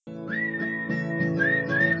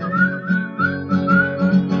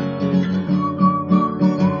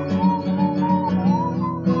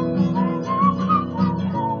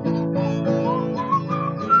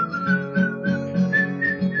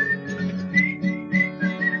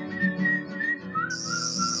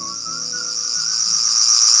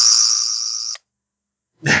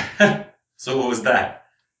was that?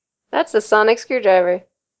 That's a sonic screwdriver.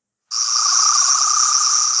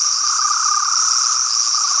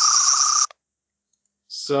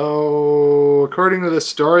 So, according to the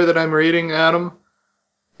story that I'm reading, Adam,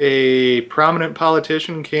 a prominent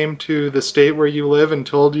politician came to the state where you live and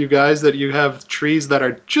told you guys that you have trees that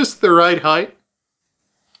are just the right height.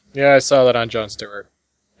 Yeah, I saw that on Jon Stewart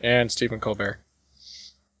and Stephen Colbert.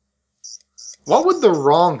 What would the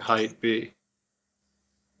wrong height be?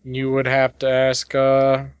 You would have to ask,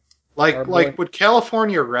 Like, would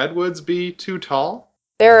California redwoods be too tall?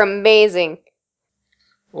 They're amazing.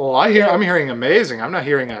 Well, I'm hearing amazing. I'm not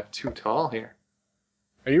hearing a too tall here.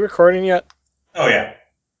 Are you recording yet? Oh, yeah.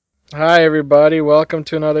 Hi, everybody. Welcome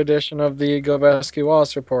to another edition of the Gobeski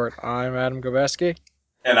Wallace Report. I'm Adam Gobeski.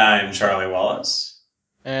 And I'm Charlie Wallace.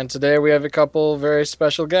 And today we have a couple very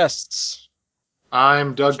special guests.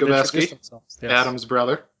 I'm Doug Should introduce Gaveski, themselves. Yes. Adam's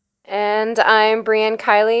brother. And I'm Brienne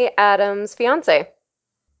Kiley, Adam's fiance.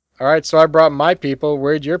 All right, so I brought my people.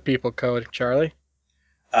 Where'd your people go, Charlie?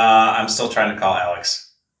 I'm still trying to call Alex.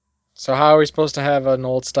 So how are we supposed to have an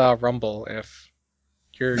old-style rumble if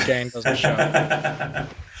your gang doesn't show?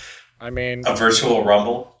 I mean, A virtual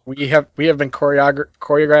rumble? we have been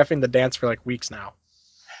choreographing the dance for like weeks now.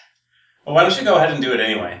 Well, why don't you go ahead and do it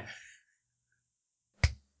anyway?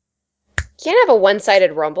 Can't have a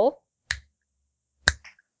one-sided rumble.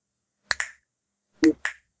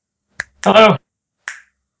 Hello.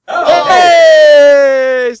 Oh,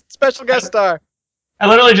 okay. Hey! Special guest star. I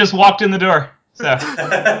literally just walked in the door. So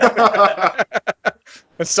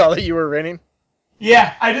I saw that you were raining.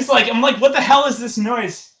 yeah, I'm like, what the hell is this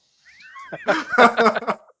noise?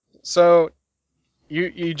 So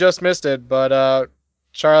you just missed it, but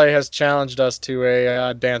Charlie has challenged us to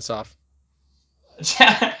a dance-off.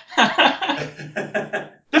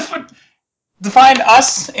 Define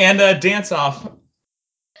us and dance off.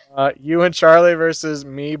 You and Charlie versus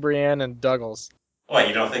me, Brienne, and Douglas. What,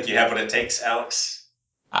 you don't think you have what it takes, Alex?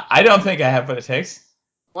 I don't think I have what it takes.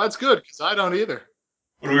 Well, that's good, because I don't either.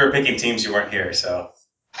 When we were picking teams, you weren't here, so...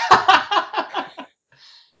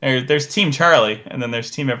 There's Team Charlie, and then there's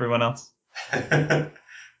Team everyone else. And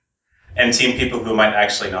team people who might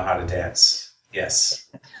actually know how to dance. Yes.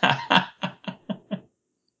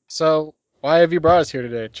 So why have you brought us here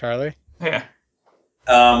today, Charlie? Yeah.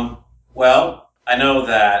 Well, I know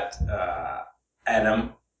that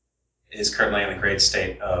Adam is currently in the great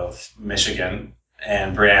state of Michigan,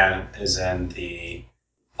 and Brienne is in the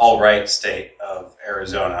all-right state of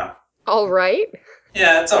Arizona. All right.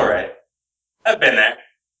 Yeah, it's all right. I've been there.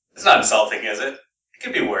 It's not insulting, is it? It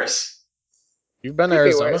could be worse. You've been to Could be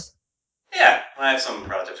Arizona? worse. Yeah, I have some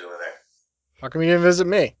relatives who live there. How come you didn't visit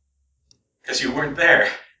me? Because you weren't there.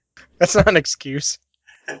 That's not an excuse.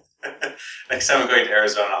 Next time I'm going to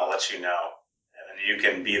Arizona, I'll let you know. And then you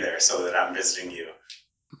can be there so that I'm visiting you.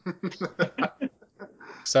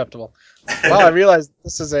 Acceptable. Wow, I realized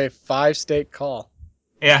this is a 5-state call.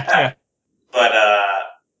 Yeah. But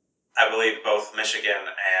I believe both Michigan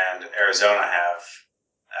and Arizona have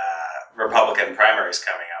Republican primaries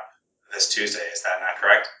coming up this Tuesday. Is that not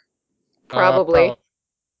correct? Probably.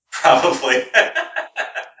 Probably.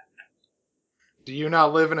 Do you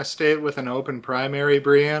not live in a state with an open primary,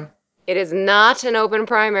 Brienne? It is not an open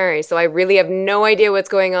primary, so I really have no idea what's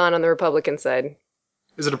going on the Republican side.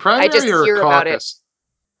 Is it a I just primary or hear a about it. caucus?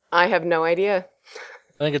 I have no idea.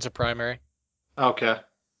 I think it's a primary. Okay.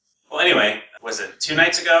 Well, anyway, was it 2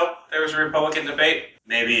 nights ago there was a Republican debate?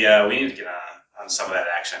 Maybe we need to get on some of that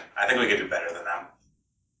action. I think we could do better than them.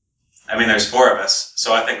 I mean, there's 4 of us,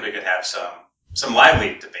 so I think we could have some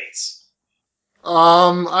lively debates.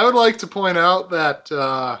 I would like to point out that,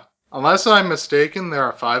 unless I'm mistaken, there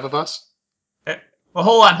are 5 of us. Well,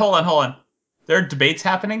 hold on. There are debates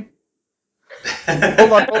happening?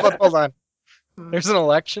 Hold on. There's an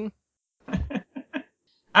election? I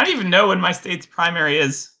don't even know when my state's primary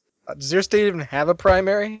is. Does your state even have a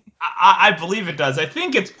primary? I believe it does. I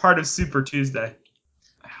think it's part of Super Tuesday.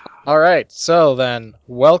 All right, so then,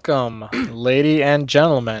 welcome, lady and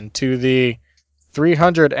gentlemen, to the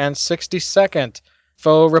 362nd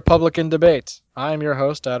Faux Republican Debate. I am your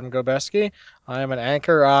host, Adam Gobeski. I am an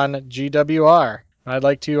anchor on GWR. I'd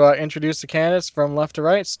like to introduce the candidates from left to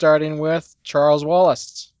right, starting with Charles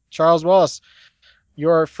Wallace. Charles Wallace,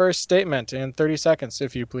 your first statement in 30 seconds,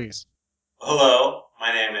 if you please. Hello,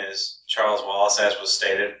 my name is Charles Wallace, as was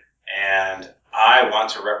stated, and I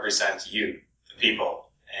want to represent you, the people,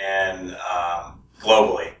 and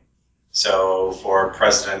globally. So, for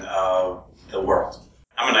president of the world.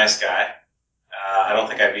 I'm a nice guy. I don't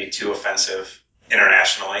think I'd be too offensive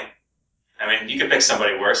internationally. I mean, you could pick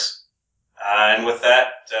somebody worse. And with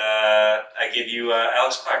that, I give you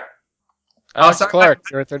Alex Clark. Alex sorry,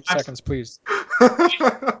 Clark, your 30 I'm- seconds, please.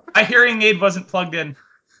 My hearing aid wasn't plugged in.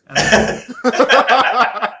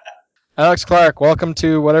 Alex Clark, welcome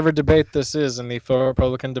to whatever debate this is in the Faux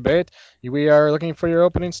Republican debate. We are looking for your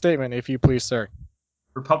opening statement, if you please, sir.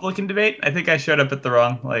 Republican debate? I think I showed up at the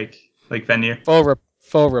wrong venue. Faux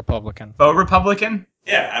Republican. Faux Republican?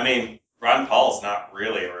 Yeah, I mean, Ron Paul's not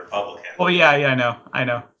really a Republican. Well, yeah, I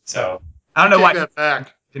know. So, I don't know why Take that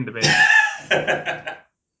back. can debate.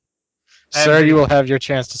 Sir, you will have your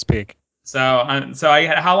chance to speak. So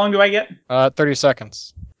how long do I get? 30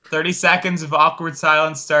 seconds. 30 seconds of awkward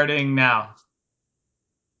silence starting now.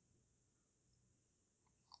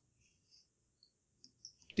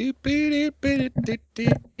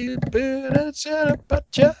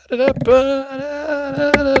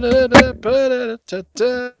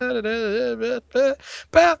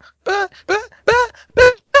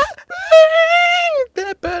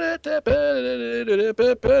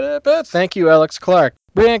 Thank you, Alex Clark.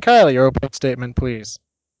 Brianne Kiley, your opening statement, please.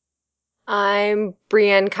 I'm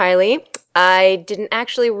Brianne Kiley. I didn't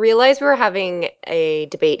actually realize we were having a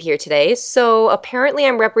debate here today, so apparently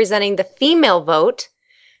I'm representing the female vote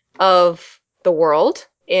of the world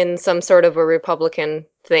in some sort of a Republican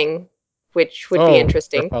thing, which would be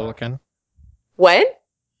interesting. Republican. What?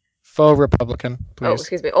 Faux Republican, Oh, please.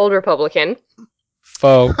 excuse me, old Republican.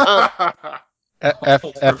 Faux. Um,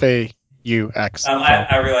 F-A-U-X.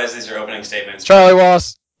 I realize these are opening statements. Charlie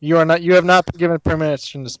Wallace, you have not been given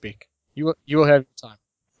permission to speak. You will have your time.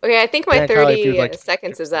 okay, I think my Brianne Kiley, if you'd 30 like to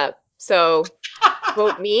seconds is up. So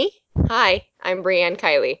vote me. Hi, I'm Brianne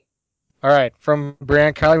Kiley. All right, from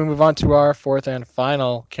Brianne Kiley, we move on to our fourth and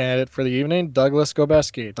final candidate for the evening, Douglas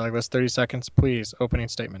Gobeski. Douglas, 30 seconds, please. Opening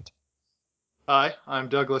statement. Hi, I'm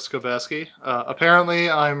Douglas Kobeski. Apparently,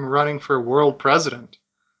 I'm running for world president.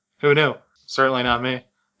 Who knew? Certainly not me.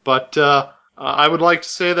 But I would like to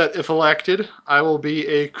say that if elected, I will be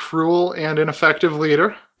a cruel and ineffective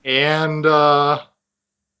leader. And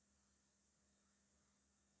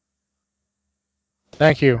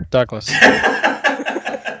Thank you, Douglas.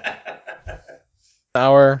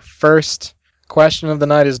 Our first question of the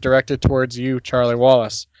night is directed towards you, Charlie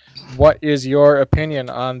Wallace. What is your opinion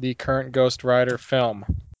on the current Ghost Rider film?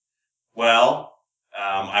 Well,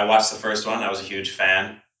 I watched the first one. I was a huge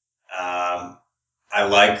fan. I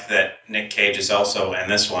like that Nick Cage is also in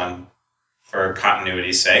this one for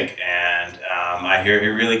continuity's sake, and I hear he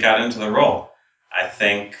really got into the role. I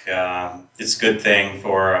think it's a good thing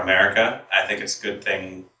for America. I think it's a good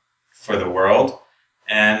thing for the world,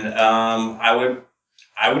 and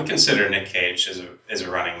I would consider Nick Cage as a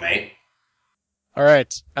running mate. All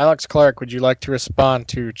right, Alex Clark, would you like to respond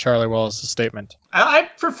to Charlie Wallace's statement? I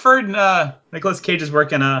preferred Nicolas Cage's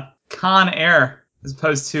work in Con Air as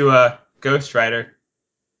opposed to Ghost Rider.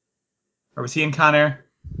 Or was he in Con Air?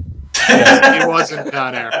 yes, he was in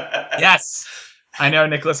Con Air. Yes, I know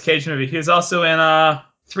Nicolas Cage movie. He was also in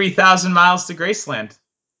 3,000 Miles to Graceland.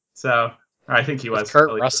 So, or I think he was. With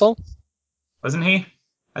Kurt Russell? Wasn't he?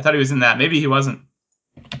 I thought he was in that. Maybe he wasn't.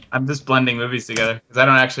 I'm just blending movies together because I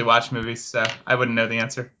don't actually watch movies, so I wouldn't know the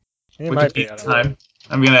answer. He might be. Wikipedia time.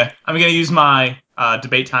 I'm gonna use my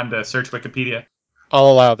debate time to search Wikipedia. I'll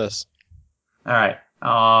allow this. All right.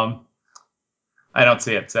 I don't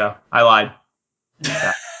see it, so I lied.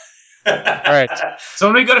 Yeah. All right. So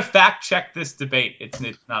when we go to fact check this debate, it's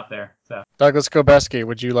not there. So Douglas Kobeski,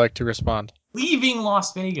 would you like to respond? leaving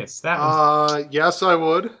Las Vegas. That was Yes, I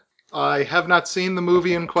would. I have not seen the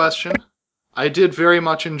movie in question. I did very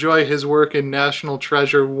much enjoy his work in National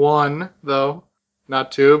Treasure 1, though.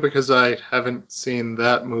 Not 2, because I haven't seen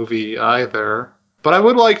that movie either. But I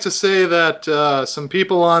would like to say that some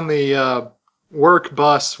people on the work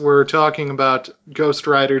bus were talking about Ghost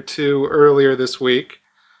Rider 2 earlier this week.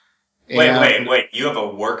 Wait. You have a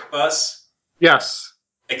work bus? Yes.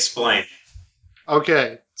 Explain.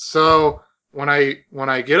 Okay, so when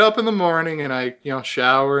I get up in the morning and I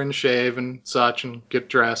shower and shave and such and get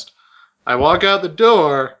dressed, I walk out the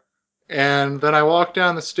door and then I walk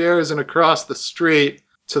down the stairs and across the street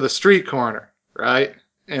to the street corner, right?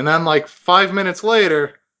 And then like 5 minutes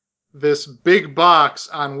later, this big box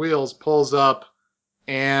on wheels pulls up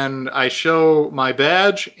and I show my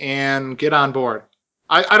badge and get on board.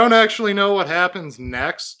 I don't actually know what happens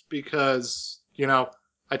next because,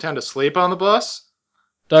 I tend to sleep on the bus.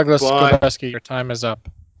 Douglas But- Kobeski, your time is up.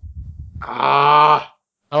 Ah,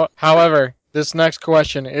 However, this next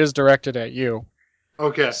question is directed at you,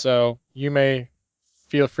 okay. so you may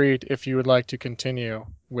feel free if you would like to continue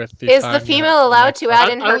with the Is time the you have female for the allowed next to question.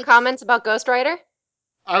 add in I her would- comments about Ghost Rider?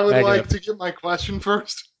 I would Negative. like to get my question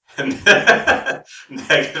first.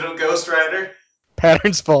 Negative Ghost Rider?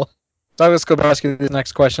 Pattern's full. Douglas Kobaski, the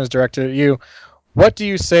next question is directed at you. What do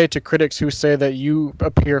you say to critics who say that you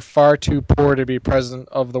appear far too poor to be president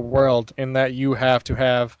of the world, in that you have to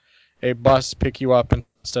have a bus pick you up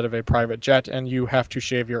instead of a private jet, and you have to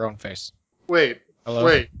shave your own face? Wait, Hello?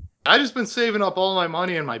 wait. I just been saving up all my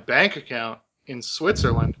money in my bank account in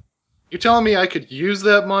Switzerland. You telling me I could use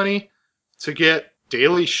that money to get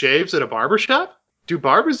daily shaves at a barber shop? Do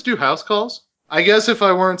barbers do house calls? I guess if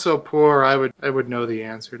I weren't so poor, I would know the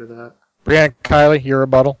answer to that. Brianne, Kylie, your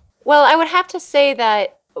rebuttal. Well, I would have to say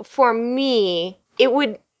that for me, it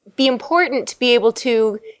would be important to be able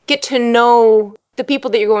to get to know the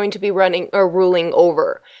people that you're going to be running or ruling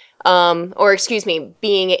over, or excuse me,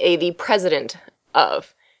 being the president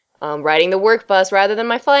of. Riding the work bus rather than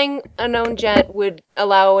my flying a known jet would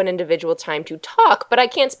allow an individual time to talk, but I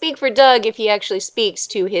can't speak for Doug if he actually speaks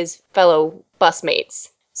to his fellow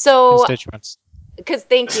busmates. So, Constituents. because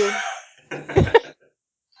thank you.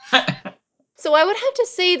 So I would have to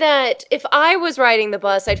say that if I was riding the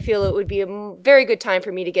bus, I'd feel it would be a very good time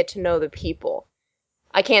for me to get to know the people.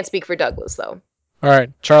 I can't speak for Douglas, though. All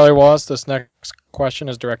right, Charlie Wallace, this next question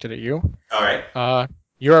is directed at you. All right.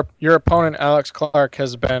 Your opponent, Alex Clark,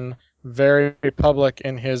 has been very public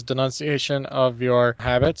in his denunciation of your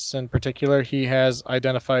habits. In particular, he has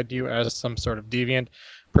identified you as some sort of deviant,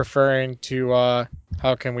 preferring to,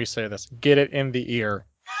 how can we say this? Get it in the ear.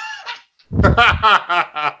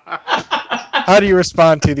 How do you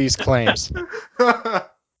respond to these claims?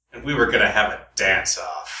 And we were going to have a dance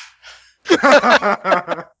off.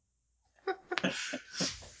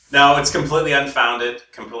 No, it's completely unfounded,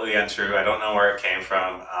 completely untrue. I don't know where it came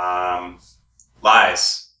from.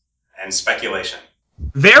 Lies and speculation.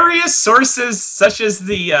 Various sources, such as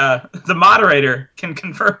the moderator, can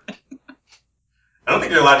confirm it. I don't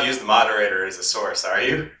think you're allowed to use the moderator as a source, are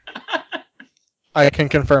you? I can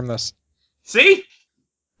confirm this. See?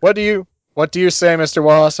 What do you say, Mr.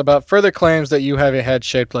 Wallace, about further claims that you have a head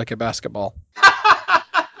shaped like a basketball?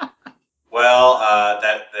 Well,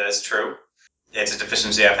 that is true. It's a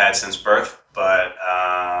deficiency I've had since birth, but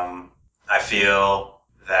I feel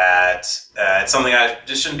that it's something that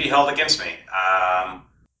just shouldn't be held against me.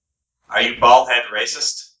 Are you bald head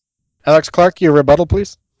racist? Alex Clark, your rebuttal,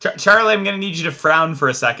 please. Charlie, I'm going to need you to frown for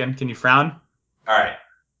a second. Can you frown? All right.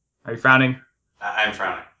 Are you frowning? I'm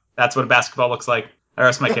frowning. That's what a basketball looks like. I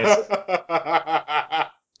rest my case.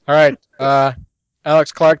 All right,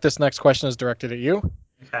 Alex Clark, this next question is directed at you.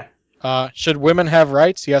 Okay. Should women have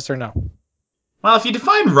rights? Yes or no? Well, if you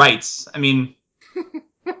define rights, I mean,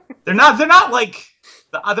 they're not like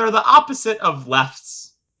they're the opposite of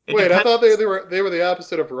lefts. It Wait, I depends. thought they were the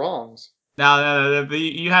opposite of wrongs. No,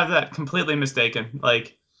 you have that completely mistaken.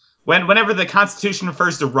 Like, whenever the Constitution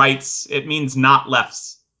refers to rights, it means not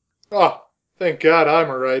lefts. Oh, thank God I'm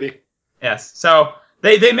a righty. Yes. So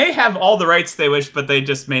they may have all the rights they wish, but they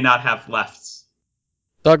just may not have lefts.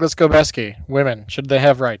 Douglas Gobeski, women, should they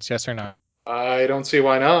have rights? Yes or no? I don't see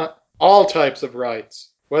why not. All types of rights,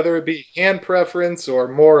 whether it be hand preference or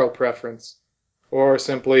moral preference, or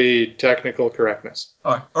simply technical correctness.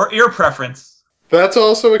 Or ear preference. That's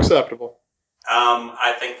also acceptable.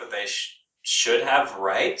 I think that they should have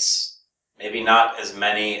rights. Maybe not as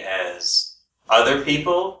many as other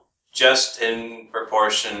people, just in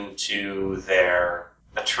proportion to their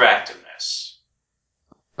attractiveness.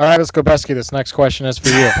 All right, Ms. Gobeski, this next question is for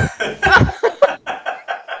you.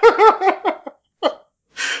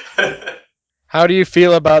 How do you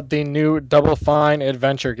feel about the new Double Fine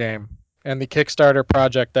adventure game and the Kickstarter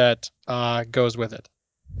project that goes with it?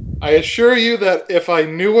 I assure you that if I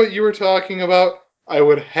knew what you were talking about, I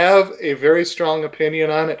would have a very strong opinion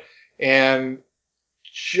on it. And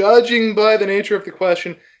judging by the nature of the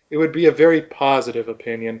question, it would be a very positive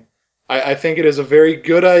opinion. I think it is a very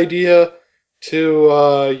good idea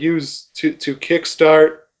to use to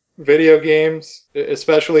kickstart video games,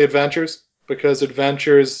 especially adventures, because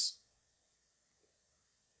adventures.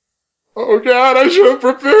 Oh God, I should have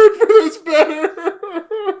prepared for this better.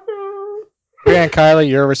 Brianne, Kylie,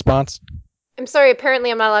 your response? I'm sorry,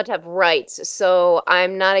 apparently I'm not allowed to have rights, so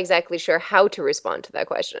I'm not exactly sure how to respond to that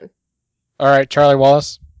question. All right, Charlie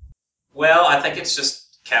Wallace. Well, I think it's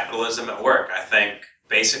just capitalism at work. I think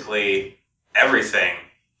basically everything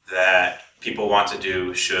that people want to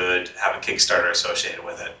do should have a Kickstarter associated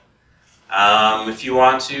with it. If you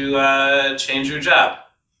want to change your job,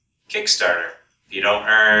 Kickstarter. If you don't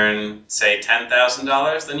earn, say,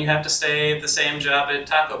 $10,000, then you have to stay at the same job at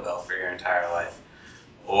Taco Bell for your entire life.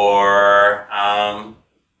 Or how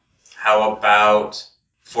about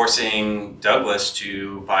forcing Douglas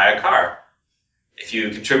to buy a car? If you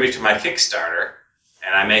contribute to my Kickstarter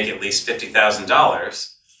and I make at least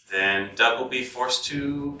 $50,000, then Doug will be forced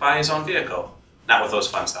to buy his own vehicle. Not with those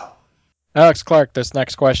funds, though. Alex Clark, this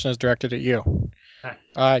next question is directed at you.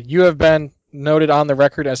 You have been noted on the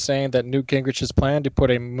record as saying that Newt Gingrich's plan to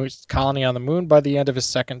put a colony on the moon by the end of his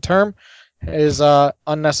second term is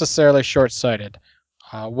unnecessarily short-sighted.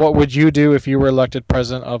 What would you do if you were elected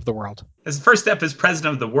president of the world? As the first step as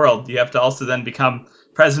president of the world, you have to also then become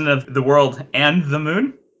president of the world and the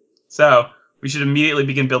moon. So we should immediately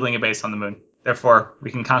begin building a base on the moon. Therefore,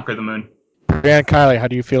 we can conquer the moon. Brianne Kiley, how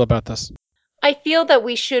do you feel about this? I feel that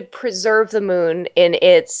we should preserve the moon in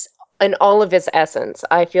all of its essence.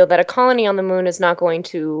 I feel that a colony on the moon is not going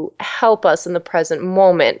to help us in the present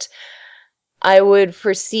moment. I would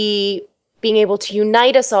foresee being able to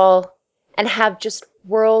unite us all and have just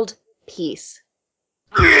world peace.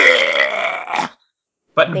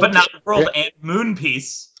 But Thank not you. world and moon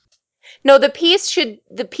peace. No, the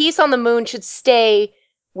peace on the moon should stay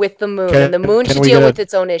with the moon, and the moon Can should we deal get with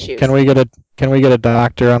its own issues. Can we get a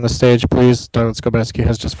doctor on the stage, please? Douglas Gobeski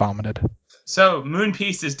has just vomited. So moon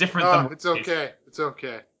peace is different than Oh, world it's peace. okay. It's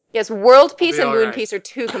okay. Yes, world peace be and all moon right. peace are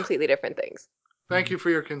two completely different things. Thank you for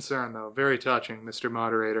your concern, though. Very touching, Mr.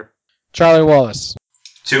 Moderator. Charlie Wallace.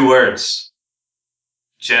 2 words.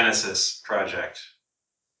 Genesis Project.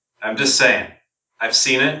 I'm just saying. I've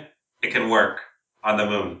seen it. It can work on the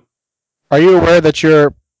moon. Are you aware that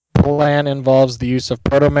your plan involves the use of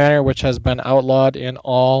proto-matter, which has been outlawed in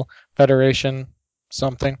all Federation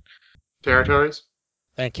something? Territories?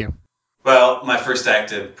 Thank you. Well, my first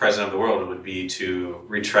act as president of the world would be to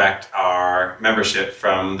retract our membership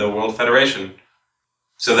from the World Federation.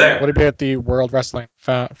 So there. What about the World Wrestling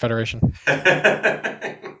Federation?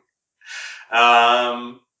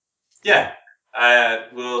 Yeah,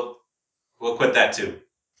 we'll quit that too.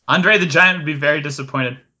 Andre the Giant would be very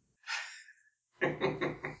disappointed.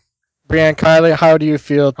 Brianne Kiley, how do you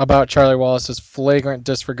feel about Charlie Wallace's flagrant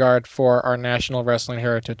disregard for our national wrestling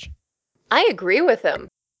heritage? I agree with him.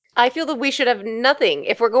 I feel that we should have nothing.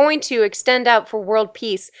 If we're going to extend out for world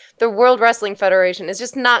peace, the World Wrestling Federation is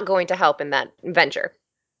just not going to help in that venture.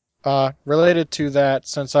 Related to that,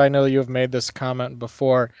 since I know you have made this comment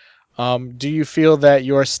before, do you feel that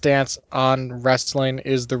your stance on wrestling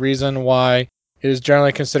is the reason why it is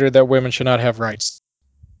generally considered that women should not have rights?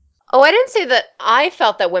 Oh, I didn't say that I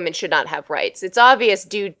felt that women should not have rights. It's obvious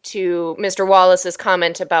due to Mr. Wallace's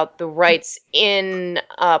comment about the rights in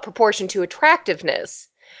proportion to attractiveness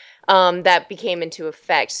that became into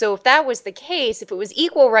effect. So if that was the case, if it was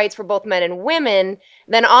equal rights for both men and women,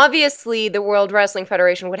 then obviously the World Wrestling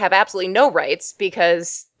Federation would have absolutely no rights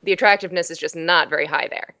because the attractiveness is just not very high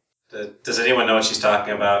there. Does anyone know what she's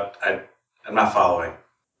talking about? I'm not following.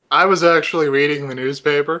 I was actually reading the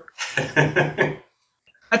newspaper.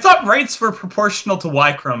 I thought rights were proportional to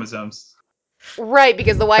Y chromosomes. Right,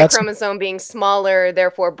 because the Y That's- chromosome being smaller,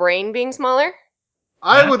 therefore brain being smaller?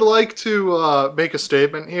 I Yeah. would like to make a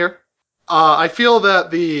statement here. I feel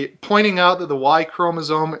that the pointing out that the Y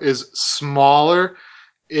chromosome is smaller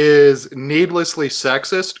is needlessly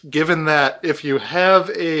sexist, given that if you have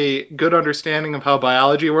a good understanding of how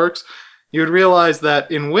biology works, you'd realize that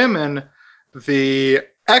in women, the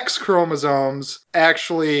X chromosomes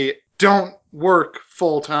actually don't work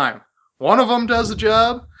full time. One of them does the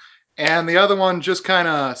job, and the other one just kind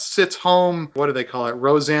of sits home. What do they call it?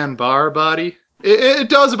 Roseanne Barr body? It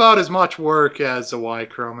does about as much work as a Y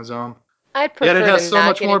chromosome. I'd Yet it prefer has to so not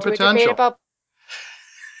much get more into a debate potential. about.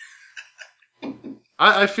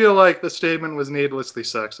 I feel like the statement was needlessly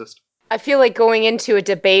sexist. I feel like going into a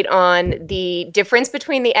debate on the difference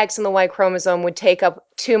between the X and the Y chromosome would take up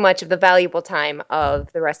too much of the valuable time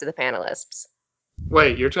of the rest of the panelists.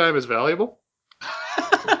 Wait, your time is valuable?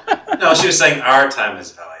 No, she was saying our time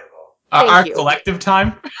is valuable. Thank Our you. collective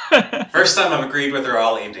time. First time I've agreed with her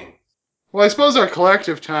all evening. Well, I suppose our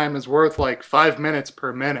collective time is worth like 5 minutes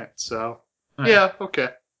per minute, so. Yeah, okay.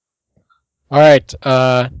 All right,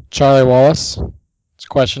 Charlie Wallace, this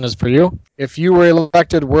question is for you. If you were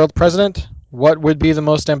elected world president, what would be the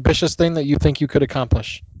most ambitious thing that you think you could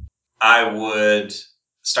accomplish? I would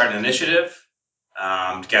start an initiative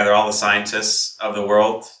to gather all the scientists of the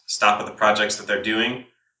world, stop at the projects that they're doing,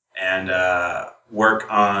 and work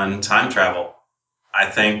on time travel. I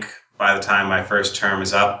think by the time my first term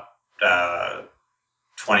is up,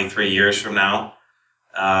 23 years from now,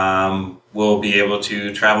 we'll be able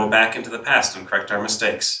to travel back into the past and correct our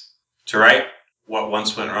mistakes to right what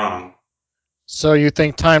once went wrong. So you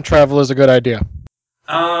think time travel is a good idea?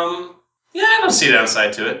 Yeah, I don't see a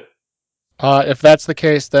downside to it. If that's the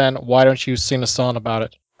case, then why don't you sing a song about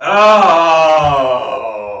it?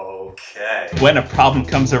 Oh, okay. When a problem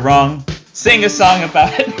comes wrong, sing a song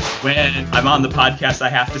about it. When I'm on the podcast, I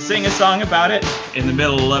have to sing a song about it. In the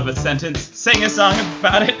middle of a sentence, sing a song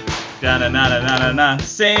about it. Da-na-na-na-na-na-na,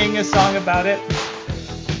 sing a song about it.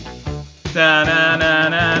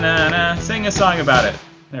 Da-na-na-na-na-na, sing a song about it.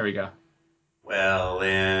 There we go. Well,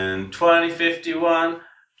 in 2051,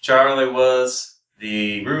 Charlie was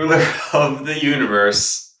the ruler of the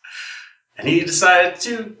universe. And he decided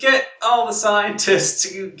to get all the scientists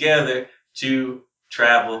together to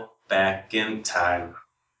travel back in time.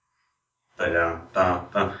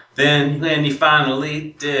 Then, when he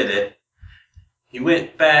finally did it, he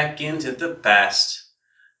went back into the past.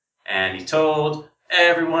 And he told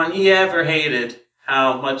everyone he ever hated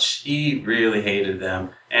how much he really hated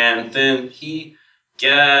them. And then he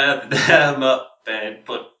gathered them up and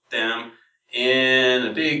put them in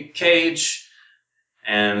a big cage.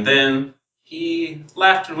 And then he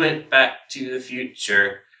laughed and went back to the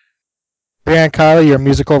future. Brianne Kylie, your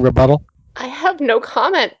musical rebuttal. I have no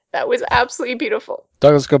comment. That was absolutely beautiful.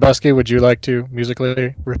 Douglas Gobeski, would you like to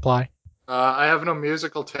musically reply? I have no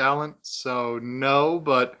musical talent, so no,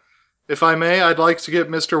 but if I may, I'd like to get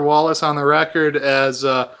Mr. Wallace on the record as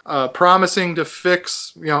promising to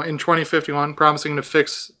fix, in 2051, promising to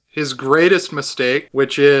fix his greatest mistake,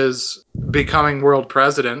 which is becoming world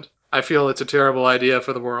president. I feel it's a terrible idea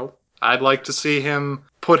for the world. I'd like to see him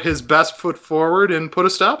put his best foot forward and put a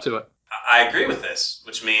stop to it. I agree with this,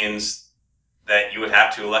 which means that you would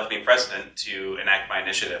have to elect me president to enact my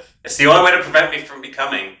initiative. It's the only way to prevent me from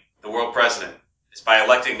becoming the world president, is by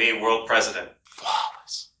electing me world president.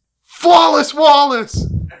 Flawless Wallace!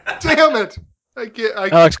 Damn it! I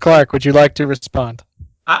can't. Alex Clark, would you like to respond?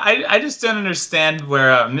 I just don't understand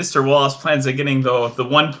where Mr. Wallace plans on getting the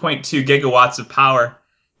 1.2 gigawatts of power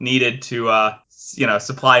needed to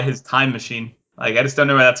supply his time machine. Like, I just don't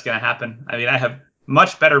know where that's going to happen. I mean, I have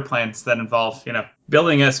much better plans that involve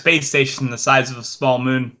building a space station the size of a small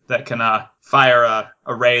moon that can fire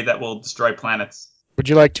a ray that will destroy planets. Would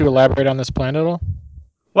you like to elaborate on this plan at all?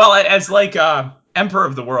 Well, as emperor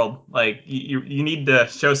of the world, like you need to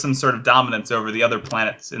show some sort of dominance over the other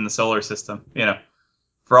planets in the solar system.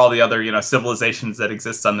 For all the other civilizations that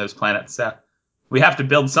exist on those planets. So we have to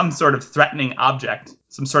build some sort of threatening object,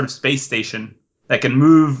 some sort of space station that can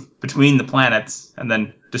move between the planets and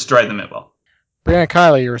then destroy them at will. Brianne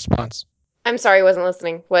Kylie, your response. I'm sorry, I wasn't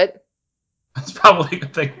listening. What? That's probably a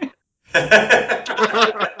good thing.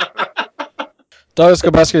 Douglas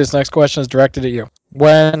Gobeski, this next question is directed at you.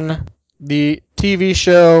 When the TV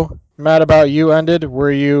show Mad About You ended,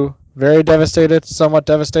 were you very devastated, somewhat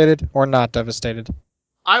devastated, or not devastated?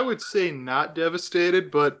 I would say not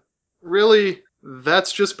devastated, but really,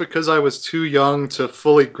 that's just because I was too young to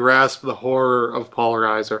fully grasp the horror of Paul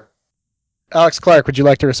Reiser. Alex Clark, would you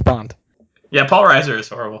like to respond? Yeah, Paul Reiser is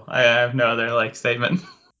horrible. I have no other statement.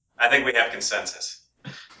 I think we have consensus.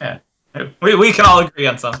 Yeah, we can all agree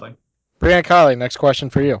on something. Brianne Kylie, next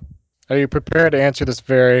question for you. Are you prepared to answer this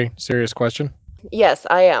very serious question? Yes,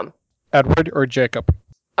 I am. Edward or Jacob?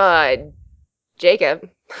 Jacob.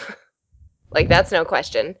 That's no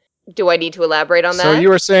question. Do I need to elaborate on So that? you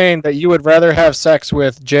were saying that you would rather have sex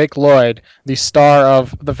with Jake Lloyd, the star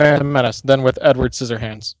of The Phantom Menace, than with Edward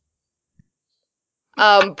Scissorhands.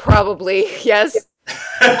 Probably, yes.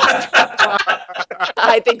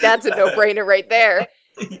 I think that's a no-brainer right there.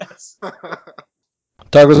 Yes.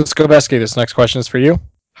 Douglas Skobeski, this next question is for you.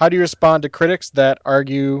 How do you respond to critics that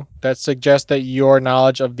suggest that your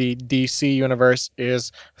knowledge of the DC universe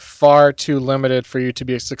is far too limited for you to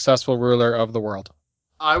be a successful ruler of the world?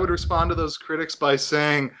 I would respond to those critics by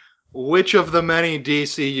saying, which of the many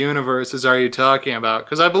DC universes are you talking about?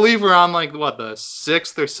 Because I believe we're on, the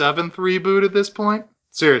 6th or 7th reboot at this point?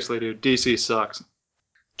 Seriously, dude, DC sucks.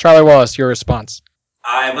 Charlie Wallace, your response.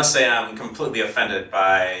 I must say I'm completely offended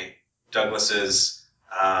by Douglas's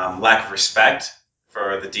lack of respect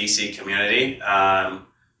for the DC community.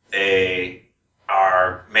 They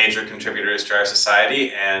are major contributors to our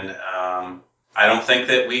society, and I don't think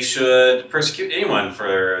that we should persecute anyone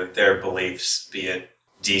for their beliefs, be it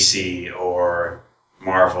DC or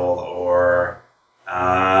Marvel or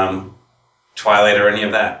Twilight or any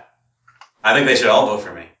of that. I think they should all vote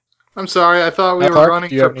for me. I'm sorry, I thought we were Clark, running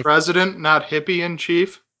do you for have any- president, not hippie in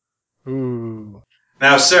chief. Ooh.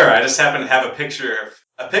 Now, sir, I just happen to have a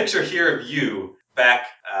picture here of you back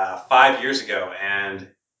 5 years ago, and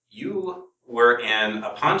you were in a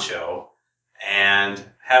poncho and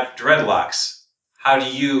have dreadlocks. How do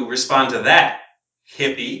you respond to that,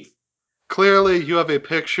 hippie? Clearly, you have a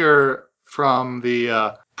picture from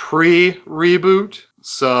the pre-reboot,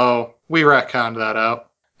 so we retconned that out.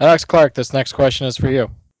 Alex Clark, this next question is for you.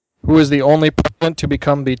 Who is the only president to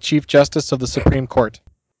become the Chief Justice of the Supreme Court?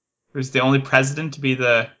 who's the only president to be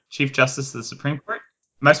the Chief Justice of the Supreme Court?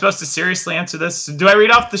 Am I supposed to seriously answer this? Do I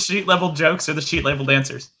read off the sheet-level jokes or the sheet-labeled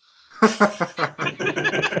answers?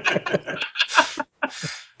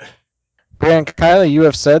 Brian Kiley, you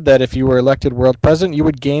have said that if you were elected world president, you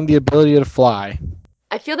would gain the ability to fly.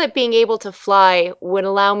 I feel that being able to fly would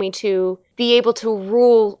allow me to be able to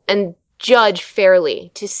rule and judge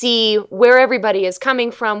fairly, to see where everybody is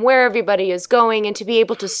coming from, where everybody is going, and to be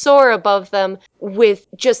able to soar above them with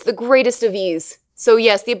just the greatest of ease. So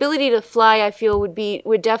yes, the ability to fly, I feel,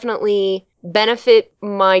 would definitely benefit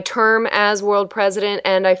my term as world president,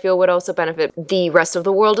 and I feel would also benefit the rest of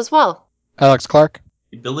the world as well. Alex Clark?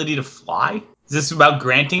 The ability to fly? Is this about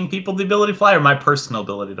granting people the ability to fly or my personal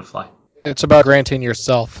ability to fly? It's about granting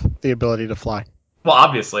yourself the ability to fly. Well,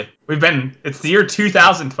 obviously. It's the year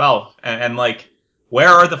 2012, and like, where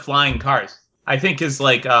are the flying cars? I think as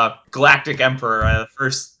like Galactic Emperor, the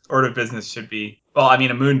first order of business should be, well, I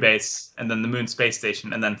mean, a moon base, and then the moon space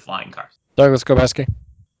station, and then flying cars. Douglas Kopeski?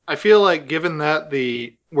 I feel like given that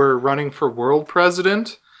we're running for world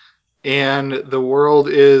president and the world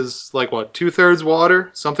is like what, 2/3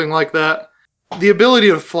 water, something like that. The ability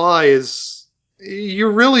to fly is,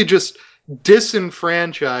 you're really just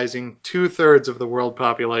disenfranchising 2/3 of the world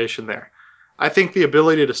population there. I think the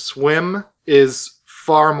ability to swim is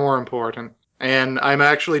far more important. And I'm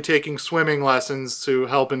actually taking swimming lessons to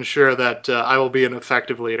help ensure that I will be an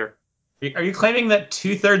effective leader. Are you claiming that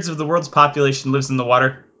 2/3 of the world's population lives in the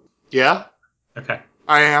water? Yeah, Okay.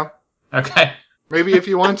 I am. Okay. Maybe if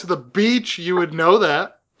you went to the beach, you would know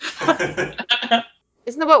that.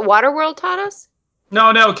 Isn't that what Waterworld taught us?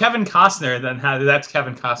 No, Kevin Costner, that's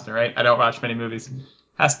Kevin Costner, right? I don't watch many movies.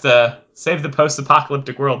 Has to save the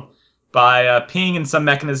post-apocalyptic world by peeing in some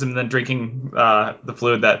mechanism and then drinking the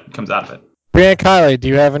fluid that comes out of it. Brian Kiley, do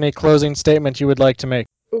you have any closing statement you would like to make?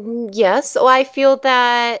 Yes, so I feel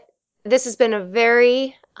that this has been a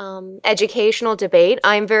very educational debate.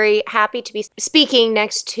 I'm very happy to be speaking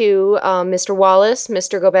next to Mr. Wallace,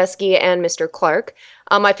 Mr. Gobeski, and Mr. Clark.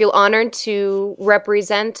 I feel honored to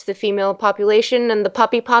represent the female population and the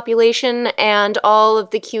puppy population and all of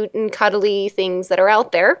the cute and cuddly things that are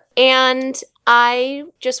out there. And I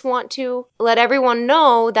just want to let everyone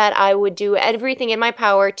know that I would do everything in my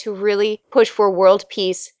power to really push for world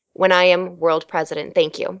peace when I am world president.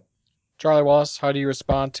 Thank you. Charlie Wallace, how do you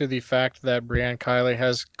respond to the fact that Brianne Kiley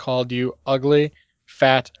has called you ugly,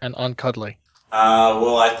 fat, and uncuddly?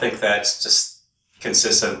 Well, I think that's just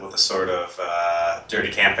consistent with the sort of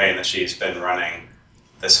dirty campaign that she's been running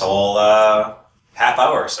this whole half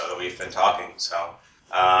hour or so that we've been talking. So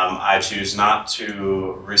I choose not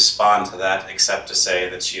to respond to that except to say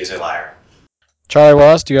that she is a liar. Charlie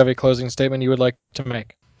Wallace, do you have a closing statement you would like to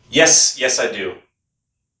make? Yes, I do.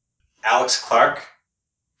 Alex Clark,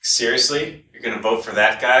 seriously? You're going to vote for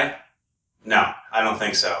that guy? No, I don't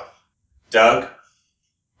think so. Doug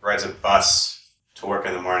rides a bus to work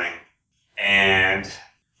in the morning. And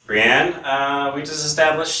Brienne, we just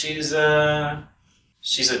established she's a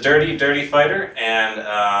dirty fighter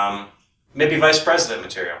and maybe vice president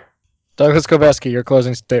material. Douglas Kopeski, your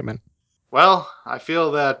closing statement. Well, I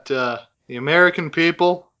feel that the American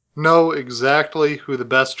people know exactly who the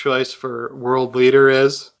best choice for world leader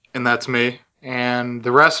is, and that's me. And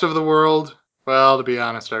the rest of the world, well, to be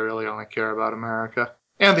honest, I really only care about America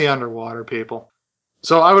and the underwater people.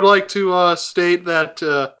 So I would like to state that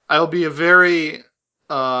I'll be a very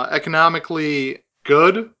economically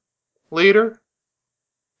good leader.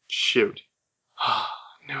 Shoot.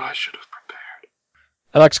 Knew I should have prepared.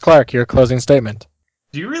 Alex Clark, your closing statement.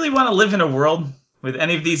 Do you really want to live in a world with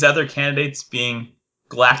any of these other candidates being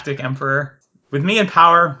Galactic Emperor? With me in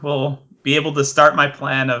power, we'll be able to start my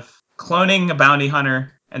plan of cloning a bounty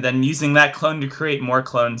hunter and then using that clone to create more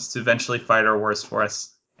clones to eventually fight our wars for us.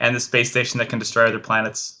 And the space station that can destroy other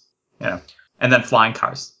planets. And then flying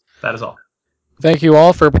cars. That is all. Thank you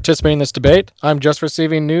all for participating in this debate. I'm just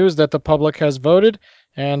receiving news that the public has voted,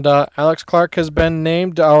 and Alex Clark has been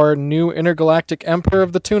named our new intergalactic emperor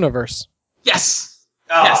of the Tooniverse. Yes!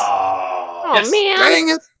 Yes! Oh, Yes. man. Dang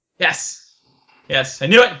it! Yes, I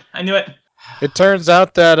knew it! It turns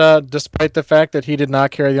out that despite the fact that he did not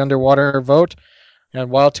carry the underwater vote, and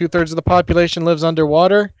while 2/3 of the population lives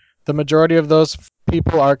underwater, the majority of those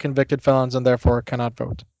people are convicted felons and therefore cannot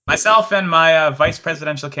vote. Myself and my vice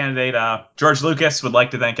presidential candidate, George Lucas, would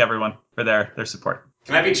like to thank everyone for their support.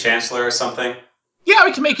 Can I be chancellor or something? Yeah,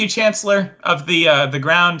 we can make you chancellor of the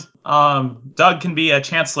ground. Doug can be a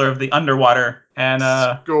chancellor of the underwater, and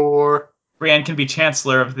Score. Brienne can be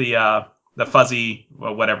chancellor of the fuzzy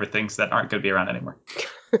whatever things that aren't going to be around anymore.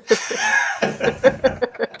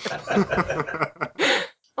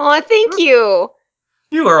 Oh, thank you.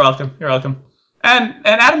 You are welcome. You're welcome. And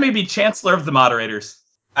Adam may be Chancellor of the Moderators.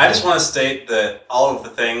 I just want to state that all of the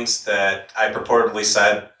things that I purportedly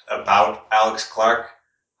said about Alex Clark,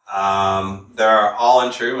 they're all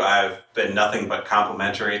untrue. I've been nothing but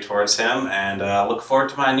complimentary towards him, and look forward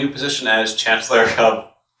to my new position as Chancellor of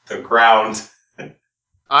the Ground.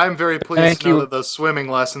 I'm very pleased Thank to know you. that those swimming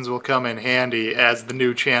lessons will come in handy as the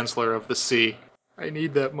new Chancellor of the Sea. I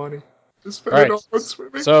need that money to spend it Right. all on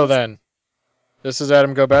swimming. So then, this is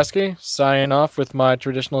Adam Gobeski signing off with my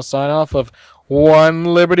traditional sign off of 1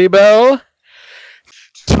 Liberty Bell,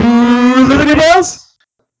 2 Liberty Bells,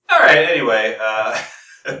 All right, anyway,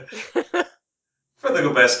 for the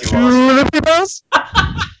Gobeski 2 Wallace Liberty Bells.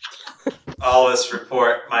 Wallace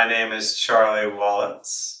Report, my name is Charlie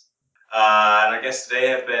Wallace. And our guests today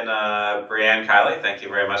have been Brianne Kiley. Thank you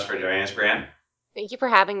very much for joining us, Brianne. Thank you for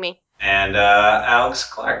having me. And Alex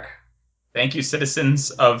Clark. Thank you,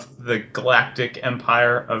 citizens of the Galactic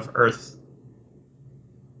Empire of Earth.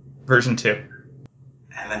 Version 2.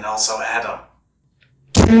 And then also Adam.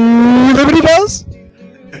 2 Liberty Bells.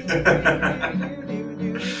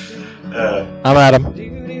 I'm Adam.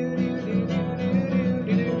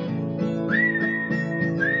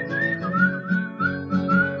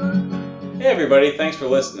 Hey everybody, thanks for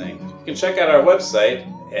listening. You can check out our website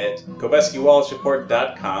at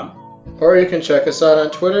GobeskiWallacReport.com. Or you can check us out on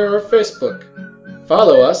Twitter or Facebook.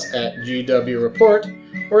 Follow us at GW Report,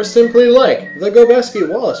 or simply like the Gobeski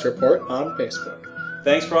Wallace Report on Facebook.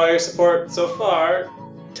 Thanks for all your support so far.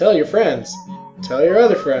 Tell your friends. Tell your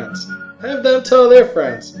other friends. Have them tell their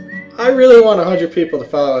friends. I really want 100 people to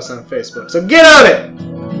follow us on Facebook, so get on it!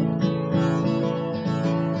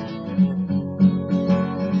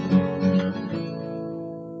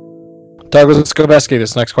 Douglas Gobeski,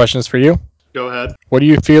 this next question is for you. Go ahead. What do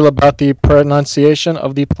you feel about the pronunciation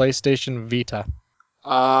of the PlayStation Vita?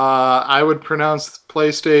 I would pronounce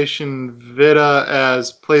PlayStation Vita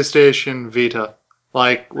as PlayStation Vita.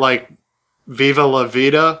 Like Viva La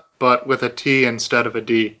Vida, but with a T instead of a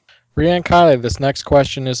D. Brianne Kiley, this next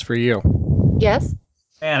question is for you. Yes?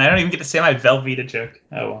 Man, I don't even get to say my Velveeta joke.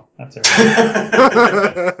 Oh, well, that's all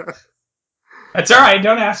right. That's all right.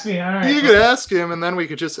 Don't ask me. All right. You could ask him, and then we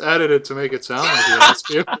could just edit it to make it sound like you asked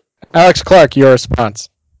him. Alex Clark, your response.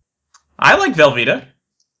 I like Velveeta.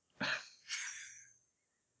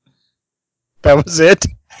 That was it?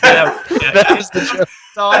 Yeah, That was the joke.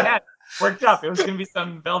 That's all I had. Worked up. It was going to be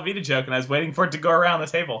some Velveeta joke, and I was waiting for it to go around the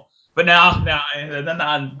table. But now, then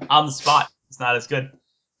on the spot, it's not as good.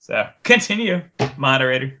 So, continue,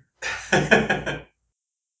 moderator.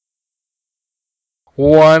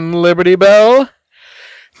 1 Liberty Bell.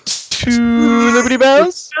 2 Liberty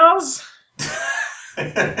Bells. Bells. You're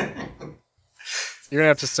going to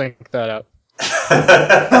have to sync that up.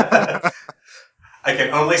 I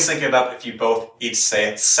can only sync it up if you both each say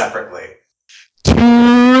it separately. 2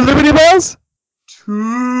 Liberty Bells.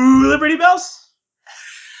 2 Liberty Bells.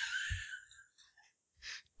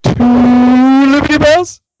 2 Liberty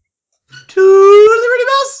Bells. 2 Liberty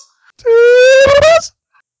Bells. 2 Liberty Bells.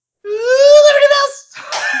 2 Liberty Bells.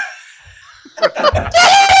 2 Liberty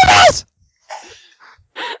Bells.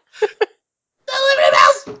 2 Liberty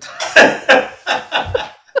Bells.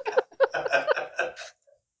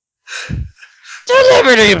 2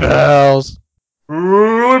 Liberty Bells. 2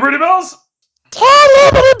 Liberty Bells. 2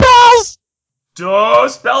 Liberty Bells.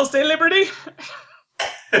 Dos bells de liberty.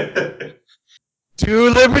 2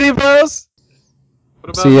 Liberty Bells. What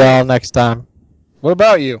about See me? y'all next time. What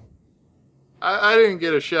about you? I didn't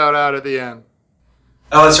get a shout out at the end.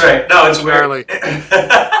 Oh, that's right. No, it's Charlie. weird.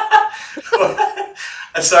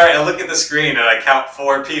 I'm sorry, I look at the screen and I count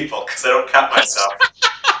 4 people because I don't count myself.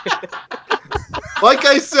 Like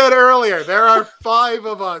I said earlier, there are 5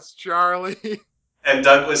 of us, Charlie. And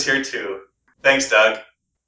Doug was here too. Thanks, Doug.